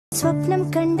സ്വപ്നം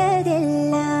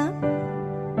കണ്ടതെല്ലാം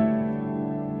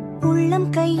ഉള്ളം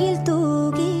കയ്യിൽ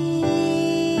തൂകി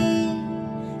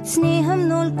സ്നേഹം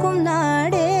നോൽക്കും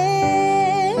നാടേ.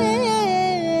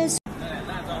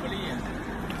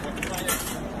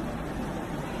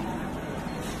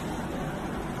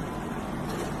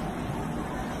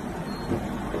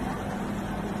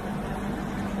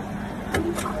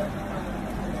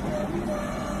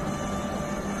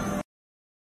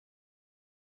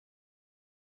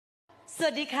ส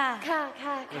วัสดีค่ะค่ะ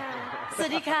ค่ะค่ะสวั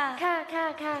สดีค่ะค่ะค่ะ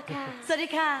ค่ะค่ะสวัสดี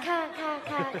ค่ะค่ะค่ะ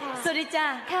ค่ะค่ะสวัสดีจ้า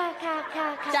ค่ะค่ะค่ะ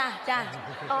ค่ะจ้าจ้า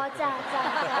อ๋อจ้าจ้า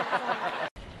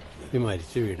നീ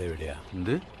മരിച്ച വീട് എവിടെയാ?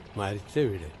 എന്ത് മരിച്ച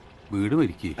വീട്? വീട്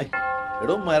മരിക്കേ?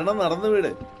 എടോ മരണം നടന്ന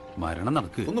വീട്. മരണം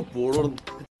നടക്ക്. ഒന്ന് പോടോ.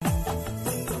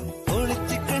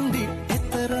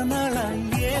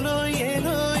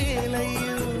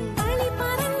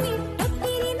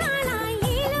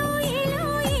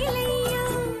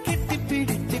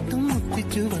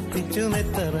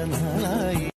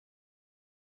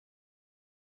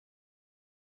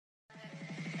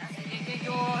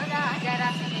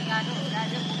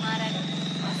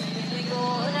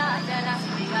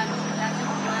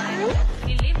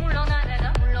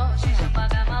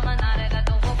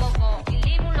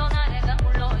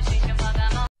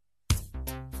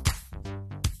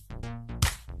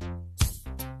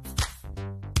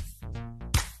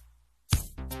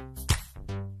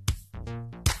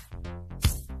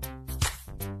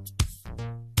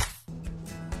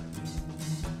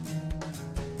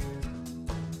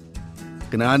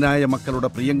 ജ്ഞാനായ മക്കളുടെ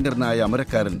പ്രിയങ്കരനായ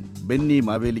അമരക്കാരൻ Benny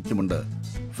മാവേലിക്കുമുണ്ട്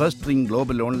first ring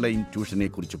global online ട്യൂഷനെ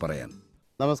കുറിച്ച് പറയാൻ.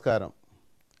 നമസ്കാരം.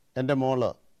 എൻ്റെ മോള്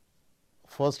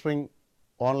first ring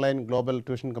online global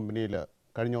tuition കമ്പനിയിൽ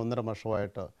കഴിഞ്ഞ 1.5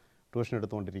 വർഷമായിട്ട് ട്യൂഷൻ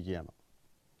എടുത്തുകൊണ്ടിരിക്കുകയാണ്.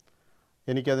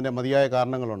 എനിക്കതിൻ്റെ മതിയായ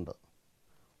കാരണങ്ങളുണ്ട്.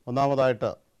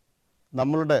 ഒന്നാമതായിട്ട്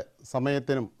നമ്മളുടെ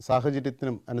സമയത്തിനും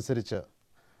സാഹചര്യത്തിനും അനുസരിച്ച്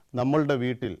നമ്മളുടെ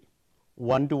വീട്ടിൽ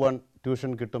 1-to-1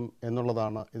 ട്യൂഷൻ കിട്ടും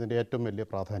എന്നുള്ളതാണ് ഇതിൻ്റെ ഏറ്റവും വലിയ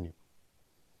പ്രാധാന്യം.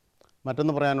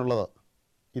 മറ്റൊന്ന് പറയാനുള്ളത്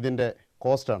ഇതിൻ്റെ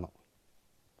കോസ്റ്റാണ്.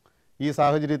 ഈ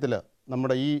സാഹചര്യത്തിൽ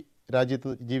നമ്മുടെ ഈ രാജ്യത്ത്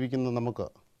ജീവിക്കുന്ന നമുക്ക്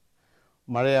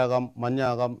മഴയാകാം,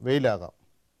 മഞ്ഞാകാം, വെയിലാകാം,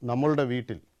 നമ്മളുടെ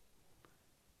വീട്ടിൽ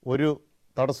ഒരു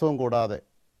തടസ്സവും കൂടാതെ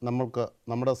നമ്മൾക്ക്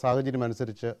നമ്മുടെ സാഹചര്യം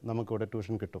അനുസരിച്ച് നമുക്കിവിടെ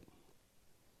ട്യൂഷൻ കിട്ടും.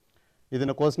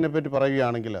 ഇതിൻ്റെ കോസ്റ്റിനെ പറ്റി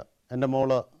പറയുകയാണെങ്കിൽ എൻ്റെ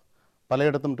മോള്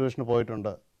പലയിടത്തും ട്യൂഷന്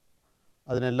പോയിട്ടുണ്ട്.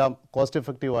 അതിനെല്ലാം കോസ്റ്റ്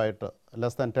എഫക്റ്റീവായിട്ട്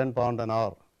less than £10 an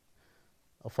hour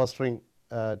first ring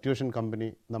tuition company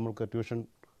നമ്മൾക്ക് ട്യൂഷൻ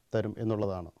തരും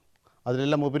എന്നുള്ളതാണ്.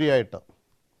 അതിലെല്ലാം ഉപരിയായിട്ട്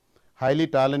ഹൈലി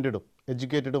ടാലൻറ്റഡും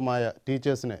എഡ്യൂക്കേറ്റഡുമായ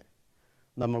ടീച്ചേഴ്സിനെ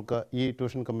നമുക്ക് ഈ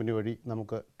ട്യൂഷൻ കമ്പനി വഴി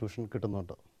നമുക്ക് ട്യൂഷൻ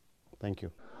കിട്ടുന്നുണ്ട്. Thank you.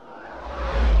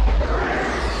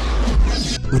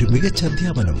 ഒരു മികച്ച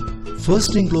അധ്യാപനം.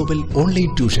 First ring global online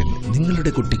tuition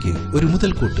നിങ്ങളുടെ കുട്ടിക്ക് ഒരു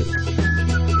മുതൽക്കൂട്ട്.